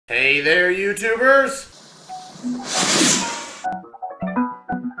Hey there, YouTubers!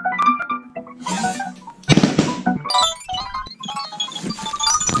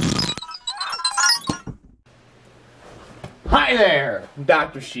 Hi there!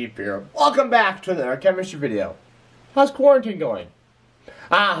 Dr. Sheep here. Welcome back to another chemistry video. How's quarantine going?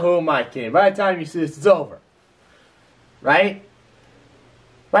 Who am I kidding? By the time you see this, it's over. Right?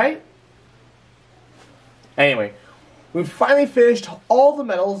 Right? Anyway, we've finally finished all the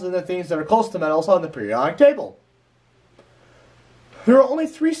metals and the things that are close to metals on the periodic table. There are only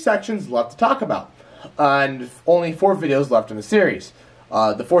 3 sections left to talk about, and only 4 videos left in the series.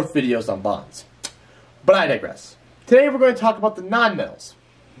 The 4th video is on bonds. But I digress. Today we're going to talk about the nonmetals.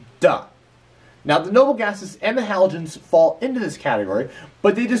 Duh. Now the noble gases and the halogens fall into this category,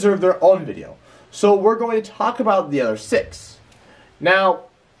 but they deserve their own video. So we're going to talk about the other 6. Now,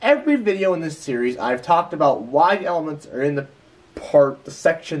 every video in this series I've talked about why the elements are in the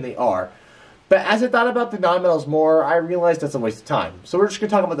section they are. But as I thought about the nonmetals more, I realized that's a waste of time. So we're just going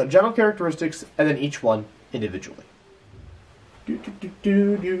to talk about the general characteristics and then each one individually.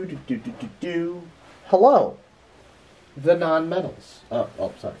 Hello. The nonmetals.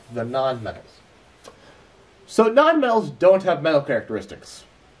 The nonmetals. So nonmetals don't have metal characteristics.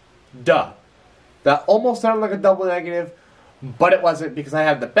 Duh. That almost sounded like a double negative, but it wasn't because I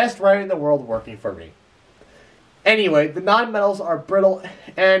have the best writer in the world working for me. Anyway, the nonmetals are brittle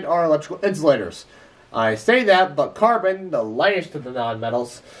and are electrical insulators. I say that, but carbon, the lightest of the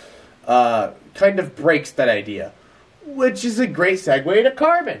nonmetals, kind of breaks that idea, which is a great segue to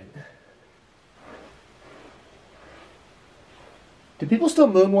carbon. Do people still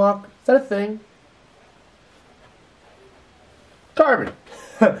moonwalk? Is that a thing? Carbon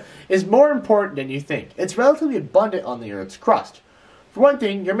is more important than you think. It's relatively abundant on the Earth's crust. For one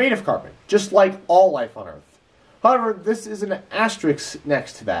thing, you're made of carbon, just like all life on Earth. However, this is an asterisk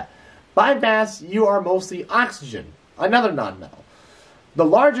next to that. By mass, you are mostly oxygen, another nonmetal. The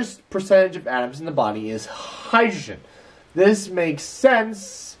largest percentage of atoms in the body is hydrogen. This makes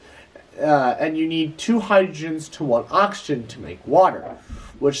sense. And you need 2 hydrogens to 1 oxygen to make water,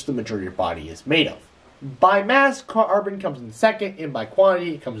 which the majority of your body is made of. By mass, carbon comes in second, and by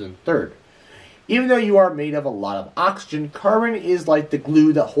quantity, it comes in third. Even though you are made of a lot of oxygen, carbon is like the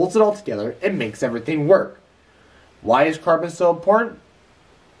glue that holds it all together and makes everything work. Why is carbon so important?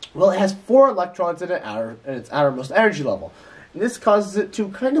 Well, it has 4 electrons in its outermost energy level, and this causes it to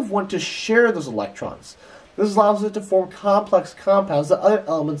kind of want to share those electrons. This allows it to form complex compounds that other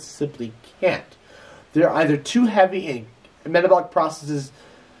elements simply can't. They're either too heavy and metabolic processes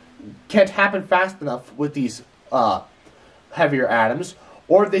can't happen fast enough with these heavier atoms,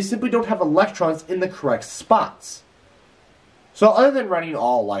 or they simply don't have electrons in the correct spots. So other than running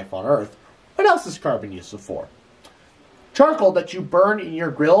all life on Earth, what else is carbon useful for? Charcoal that you burn in your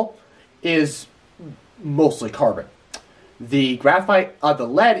grill is mostly carbon. The graphite, the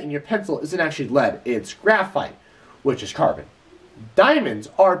lead in your pencil isn't actually lead, it's graphite, which is carbon. Diamonds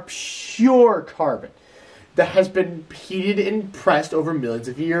are pure carbon that has been heated and pressed over millions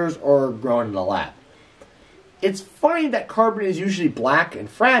of years or grown in a lab. It's funny that carbon is usually black and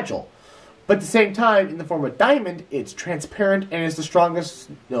fragile, but at the same time, in the form of diamond, it's transparent and is the strongest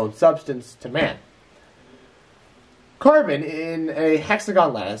known substance to man. Carbon in a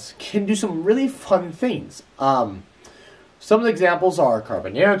hexagon lattice can do some really fun things. Some of the examples are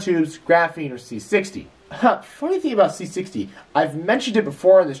carbon nanotubes, graphene, or C60. Funny thing about C60, I've mentioned it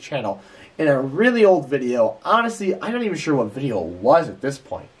before on this channel in a really old video. Honestly, I'm not even sure what video it was at this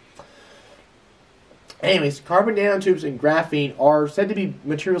point. Anyways, carbon nanotubes and graphene are said to be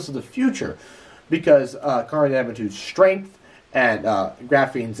materials of the future because carbon nanotubes' strength and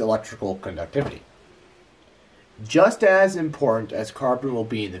graphene's electrical conductivity. Just as important as carbon will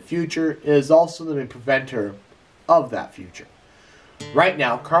be in the future, it is also the main preventer of that future. Right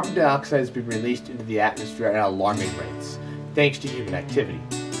now, carbon dioxide has been released into the atmosphere at alarming rates, thanks to human activity.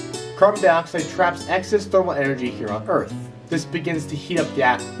 Carbon dioxide traps excess thermal energy here on Earth. This begins to heat up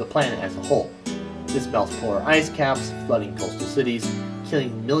the planet as a whole. This melts polar ice caps, flooding coastal cities,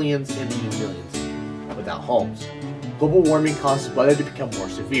 killing millions and leaving millions without homes. Global warming causes weather to become more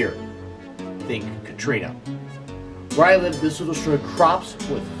severe. Think Katrina. Where I live, this will destroy crops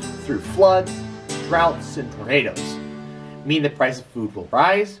through floods, droughts, and tornadoes. Mean the price of food will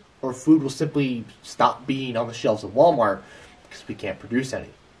rise, or food will simply stop being on the shelves of Walmart because we can't produce any.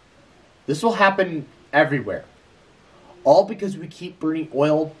 This will happen everywhere. All because we keep burning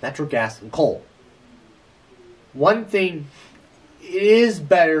oil, natural gas, and coal. One thing, it is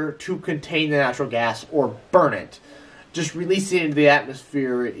better to contain the natural gas or burn it. Just releasing it into the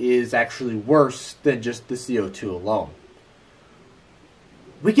atmosphere is actually worse than just the CO2 alone.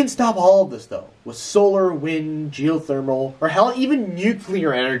 We can stop all of this, though, with solar, wind, geothermal, or hell, even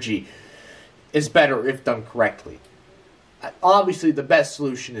nuclear energy is better if done correctly. Obviously, the best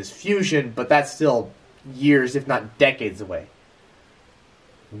solution is fusion, but that's still years, if not decades away.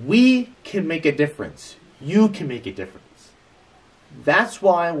 We can make a difference. You can make a difference. That's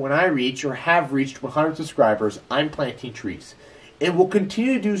why when I reach or have reached 100 subscribers, I'm planting trees. And will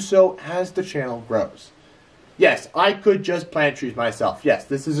continue to do so as the channel grows. Yes, I could just plant trees myself. Yes,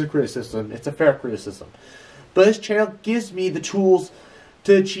 this is a criticism. It's a fair criticism. But this channel gives me the tools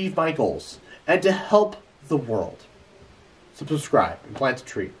to achieve my goals and to help the world. So subscribe and plant a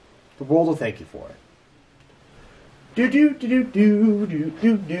tree. The world will thank you for it.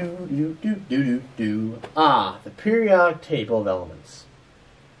 Ah, the periodic table of elements.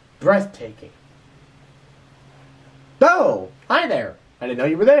 Breathtaking. Oh, hi there. I didn't know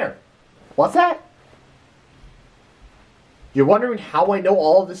you were there. What's that? You're wondering how I know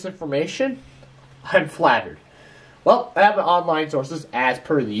all of this information? I'm flattered. Well, I have online sources as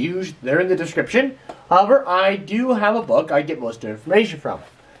per the usual. They're in the description. However, I do have a book I get most of the information from.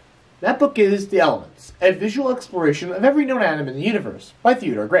 That book is The Elements, a visual exploration of every known atom in the universe by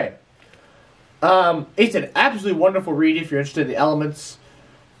Theodore Gray. It's an absolutely wonderful read if you're interested in the elements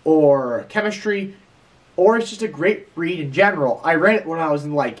or chemistry, or it's just a great read in general. I read it when I was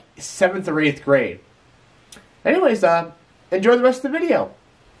in like 7th or 8th grade. Anyways, enjoy the rest of the video.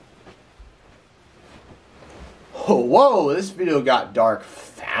 Oh, whoa, this video got dark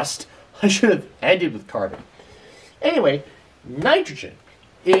fast. I should have ended with carbon. Anyway, nitrogen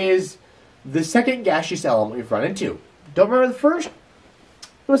is the second gaseous element we've run into. Don't remember the first?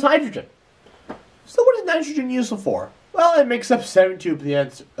 It was hydrogen. So what is nitrogen useful for? Well, it makes up 72% of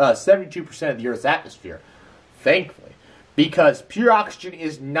the Earth's atmosphere. Thankfully. Because pure oxygen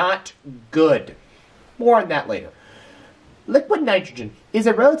is not good. More on that later. Liquid nitrogen is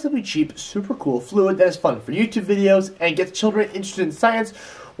a relatively cheap, super cool fluid that is fun for YouTube videos and gets children interested in science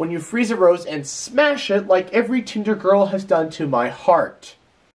when you freeze a rose and smash it like every Tinder girl has done to my heart.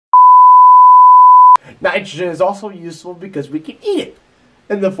 Nitrogen is also useful because we can eat it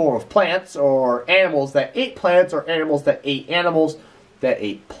in the form of plants or animals that ate plants or animals that ate animals that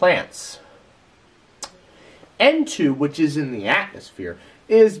ate plants. N2, which is in the atmosphere,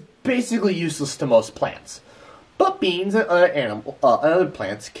 is basically useless to most plants. But beans and other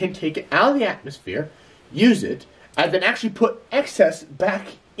plants can take it out of the atmosphere, use it, and then actually put excess back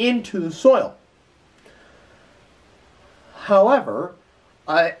into the soil. However,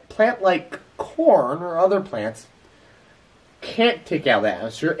 a plant like corn or other plants can't take out the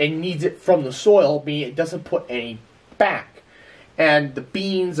atmosphere and needs it from the soil, meaning it doesn't put any back. And the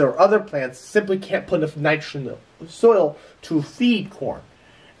beans or other plants simply can't put enough nitrogen in the soil to feed corn.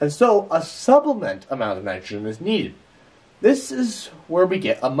 And so a supplement amount of nitrogen is needed. This is where we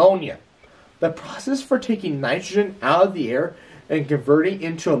get ammonia. The process for taking nitrogen out of the air and converting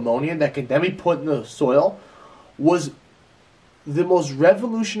into ammonia that can then be put in the soil was the most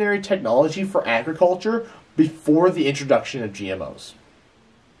revolutionary technology for agriculture before the introduction of GMOs.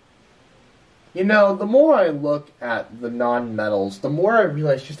 You know, the more I look at the nonmetals, the more I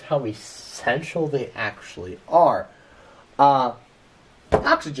realize just how essential they actually are.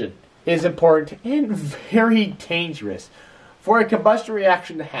 Oxygen is important and very dangerous. For a combustion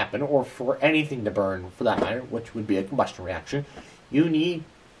reaction to happen, or for anything to burn for that matter, which would be a combustion reaction, you need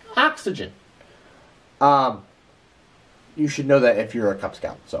oxygen. You should know that if you're a Cub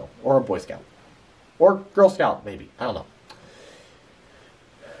Scout, or a Boy Scout. Or Girl Scout, maybe. I don't know.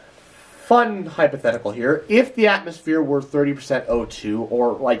 Fun hypothetical here. If the atmosphere were 30% O2,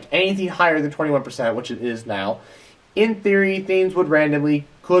 or like anything higher than 21%, which it is now, in theory, things could randomly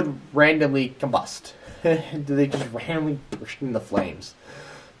combust. They just randomly burst into flames.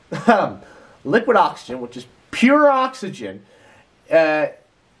 Liquid oxygen, which is pure oxygen,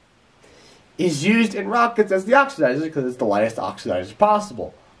 is used in rockets as the oxidizer because it's the lightest oxidizer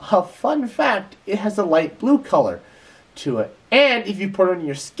possible. A fun fact, it has a light blue color to it. And if you put it on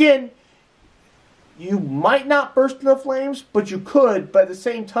your skin, you might not burst into flames, but you could, but at the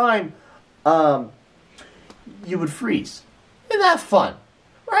same time, you would freeze. Isn't that fun?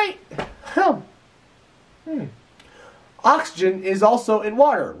 Right? Oxygen is also in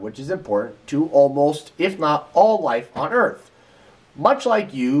water, which is important to almost, if not all life on Earth. Much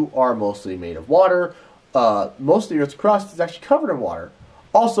like you are mostly made of water, most of the Earth's crust is actually covered in water.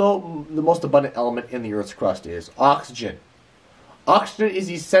 Also, the most abundant element in the Earth's crust is oxygen. Oxygen is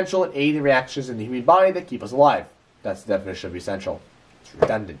essential in aiding reactions in the human body that keep us alive. That's the definition of essential. It's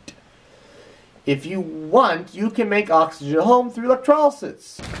redundant. If you want, you can make oxygen at home through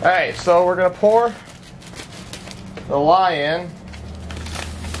electrolysis. Alright, so we're going to pour the lye in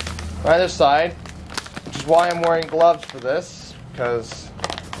Either side, which is why I'm wearing gloves for this, because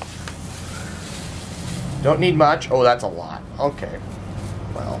don't need much. Oh, that's a lot. Okay.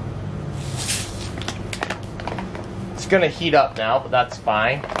 Well, it's gonna heat up now, but that's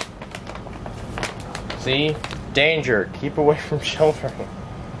fine. See? Danger. Keep away from children.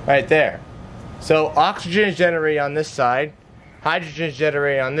 Right there. So oxygen is generated on this side. Hydrogen is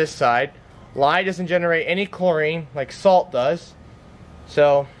generated on this side. Lye doesn't generate any chlorine like salt does.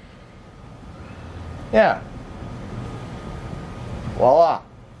 So, yeah. Voila.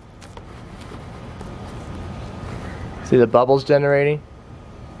 See the bubbles generating?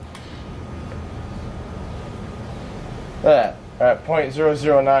 Look at that. At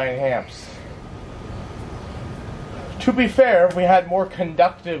 0.009 amps. To be fair, if we had more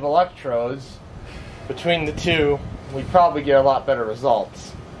conductive electrodes between the two, we'd probably get a lot better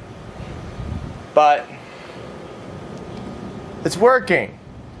results. But it's working.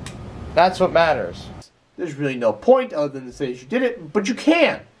 That's what matters. There's really no point other than to say you did it, but you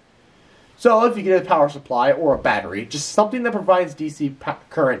can. So if you get a power supply or a battery, just something that provides DC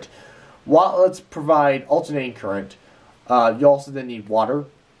current, while let's provide alternating current, you also then need water,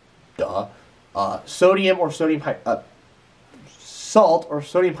 sodium or salt or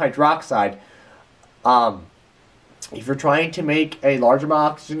sodium hydroxide. If you're trying to make a large amount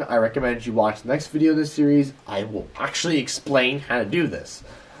of oxygen, I recommend you watch the next video in this series. I will actually explain how to do this.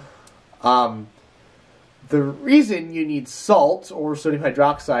 The reason you need salt or sodium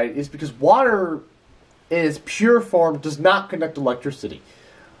hydroxide is because water in its pure form does not conduct electricity.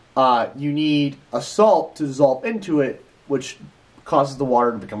 You need a salt to dissolve into it, which causes the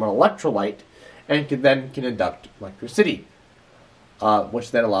water to become an electrolyte and can conduct electricity,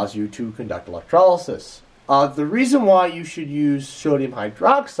 which then allows you to conduct electrolysis. The reason why you should use sodium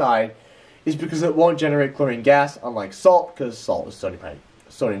hydroxide is because it won't generate chlorine gas, unlike salt, because salt is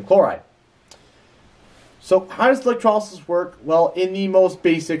sodium chloride. So how does electrolysis work? Well, in the most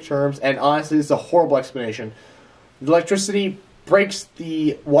basic terms, and honestly this is a horrible explanation, the electricity breaks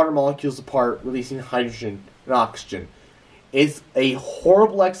the water molecules apart, releasing hydrogen and oxygen. It's a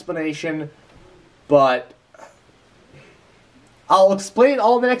horrible explanation, but I'll explain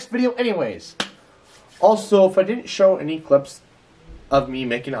all in the next video anyways. Also, if I didn't show any clips of me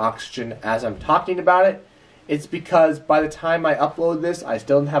making oxygen as I'm talking about it, it's because by the time I upload this, I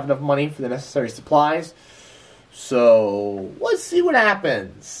still don't have enough money for the necessary supplies. So, let's see what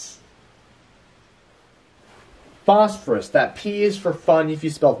happens. Phosphorus. That P is for fun if you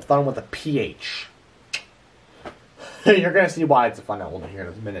spell fun with a PH. You're going to see why it's a fun element here in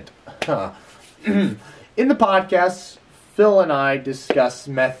a minute. In the podcast, Phil and I discuss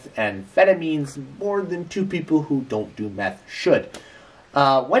methamphetamines more than two people who don't do meth should.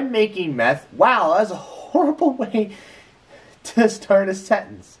 When making meth, wow, that's a horrible way to start a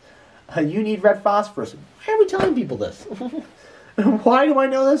sentence. You need red phosphorus. Why are we telling people this? Why do I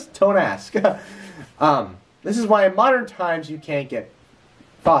know this? Don't ask. This is why in modern times you can't get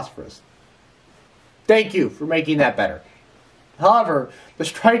phosphorus. Thank you for making that better. However, the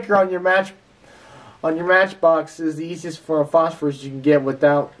striker on your matchbox is the easiest form of phosphorus you can get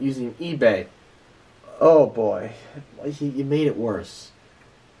without using eBay. Oh boy, you made it worse.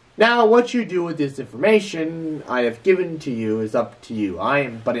 Now, what you do with this information I have given to you is up to you. I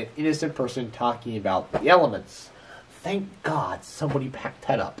am but an innocent person talking about the elements. Thank God somebody packed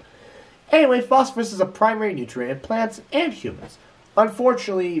that up. Anyway, phosphorus is a primary nutrient in plants and humans.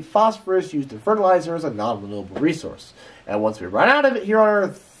 Unfortunately, phosphorus used in fertilizer is a non-renewable resource. And once we run out of it here on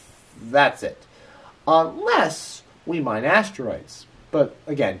Earth, that's it. Unless we mine asteroids. But,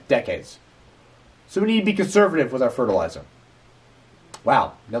 again, decades. So we need to be conservative with our fertilizer.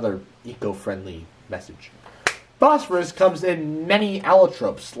 Wow, another eco-friendly message. Phosphorus comes in many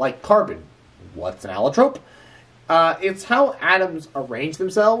allotropes, like carbon. What's an allotrope? It's how atoms arrange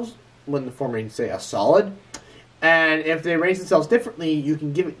themselves when forming, say, a solid. And if they arrange themselves differently, you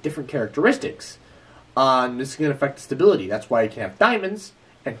can give it different characteristics. This can affect the stability. That's why you can have diamonds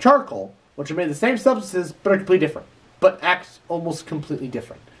and charcoal, which are made of the same substances, but are completely different. But act almost completely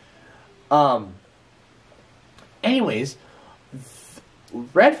different. Anyways,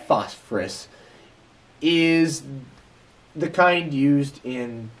 red phosphorus is the kind used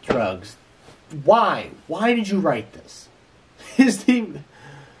in drugs. Why? Why did you write this?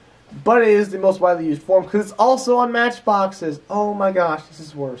 But it is the most widely used form because it's also on matchboxes. Oh my gosh, this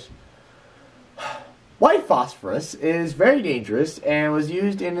is worse. White phosphorus is very dangerous and was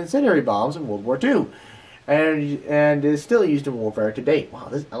used in incendiary bombs in World War II. And is still used in warfare to date. Wow,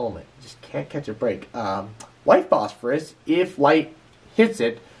 this element just can't catch a break. White phosphorus, if light hits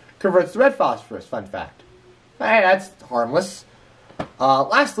it, converts to red phosphorus. Fun fact. Hey, that's harmless.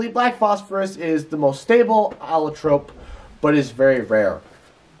 Lastly, black phosphorus is the most stable allotrope, but is very rare.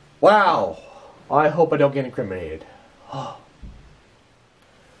 Wow. I hope I don't get incriminated.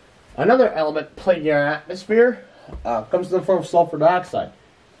 Another element plaguing our atmosphere comes in the form of sulfur dioxide.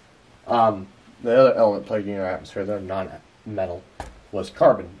 The other element plaguing our atmosphere, the non-metal, was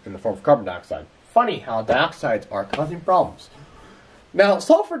carbon in the form of carbon dioxide. Funny how dioxides are causing problems. Now,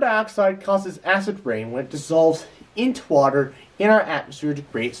 sulfur dioxide causes acid rain when it dissolves into water in our atmosphere to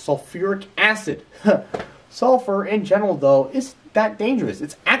create sulfuric acid. Sulfur, in general, though, isn't that dangerous.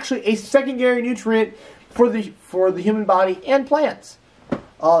 It's actually a secondary nutrient for the human body and plants.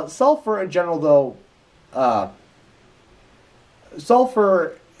 Sulfur, in general, though,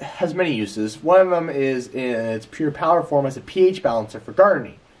 sulfur has many uses. One of them is in its pure powder form as a pH balancer for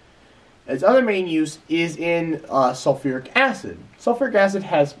gardening. Its other main use is in sulfuric acid. Sulfuric acid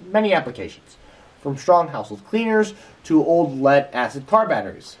has many applications, from strong household cleaners to old lead acid car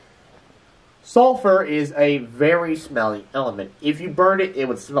batteries. Sulfur is a very smelly element. If you burned it, it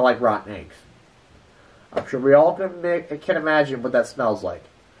would smell like rotten eggs. I'm sure we all can imagine what that smells like.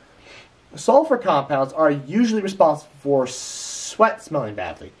 Sulfur compounds are usually responsible for sweat smelling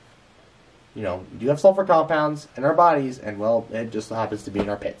badly. You know, we do have sulfur compounds in our bodies, and well, it just happens to be in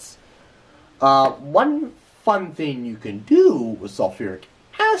our pits. One fun thing you can do with sulfuric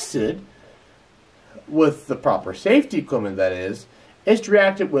acid, with the proper safety equipment that is to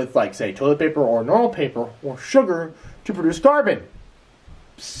react it with, like, say, toilet paper or normal paper or sugar to produce carbon.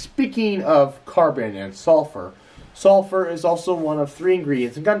 Speaking of carbon and sulfur, sulfur is also one of 3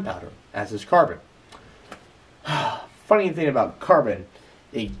 ingredients in gunpowder, as is carbon. Funny thing about carbon,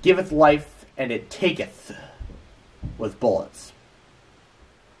 it giveth life and it taketh with bullets.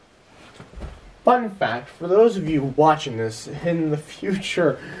 Fun fact, for those of you watching this in the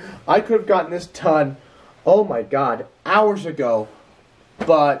future, I could have gotten this done, oh my god, hours ago,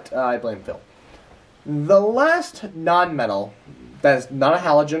 but I blame Phil. The last non-metal that is not a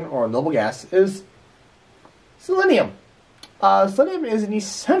halogen or a noble gas is selenium. Selenium is an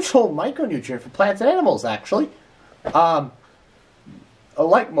essential micronutrient for plants and animals, actually.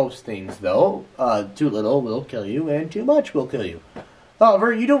 Like most things, though, too little will kill you and too much will kill you.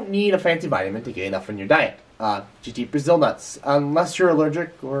 However, you don't need a fancy vitamin to get enough in your diet. Just eat Brazil nuts, unless you're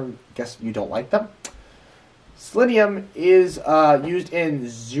allergic or guess you don't like them. Selenium is used in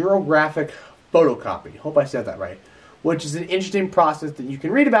xerographic photocopy. Hope I said that right. Which is an interesting process that you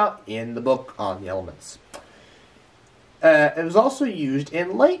can read about in the book on the elements. It was also used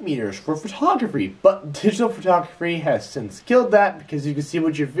in light meters for photography, but digital photography has since killed that because you can see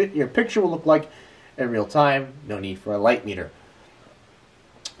what your picture will look like in real time. No need for a light meter.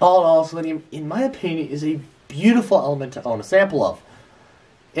 All in all, selenium, in my opinion, is a beautiful element to own a sample of.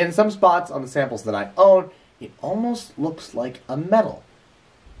 In some spots on the samples that I own, it almost looks like a metal.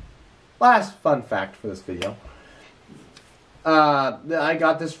 Last fun fact for this video. I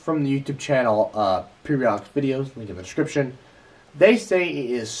got this from the YouTube channel Periodic Videos, link in the description. They say it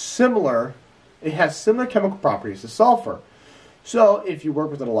is similar, it has similar chemical properties to sulfur. So if you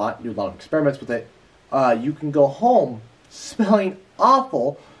work with it a lot, do a lot of experiments with it, you can go home smelling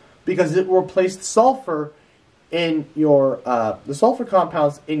awful because it will replace the sulfur in your, the sulfur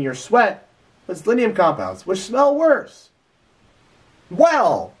compounds in your sweat with selenium compounds, which smell worse.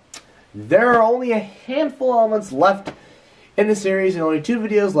 Well, there are only a handful of elements left in the series and only 2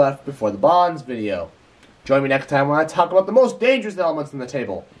 videos left before the bonds video. Join me next time when I talk about the most dangerous elements in the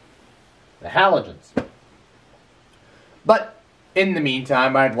table, the halogens. But in the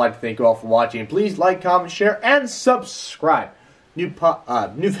meantime, I'd like to thank you all for watching. Please like, comment, share, and subscribe. New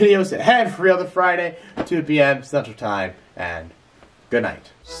videos ahead every other Friday, 2 p.m. Central Time, and good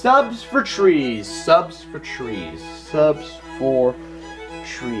night. Subs for trees, subs for trees, subs for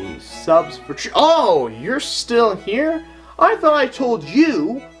trees, subs for trees. Oh, you're still here? I thought I told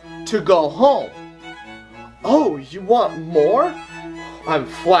you to go home. Oh, you want more? I'm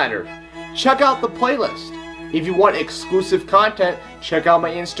flattered. Check out the playlist. If you want exclusive content, check out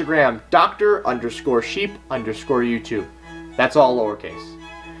my Instagram, Dr_sheep_YouTube. That's all lowercase.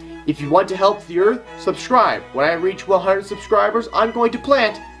 If you want to help the earth, subscribe. When I reach 100 subscribers, I'm going to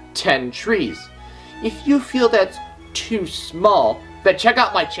plant 10 trees. If you feel that's too small, then check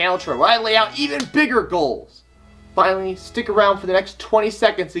out my channel chart where I lay out even bigger goals. Finally, stick around for the next 20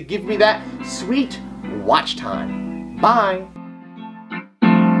 seconds to give me that sweet watch time. Bye!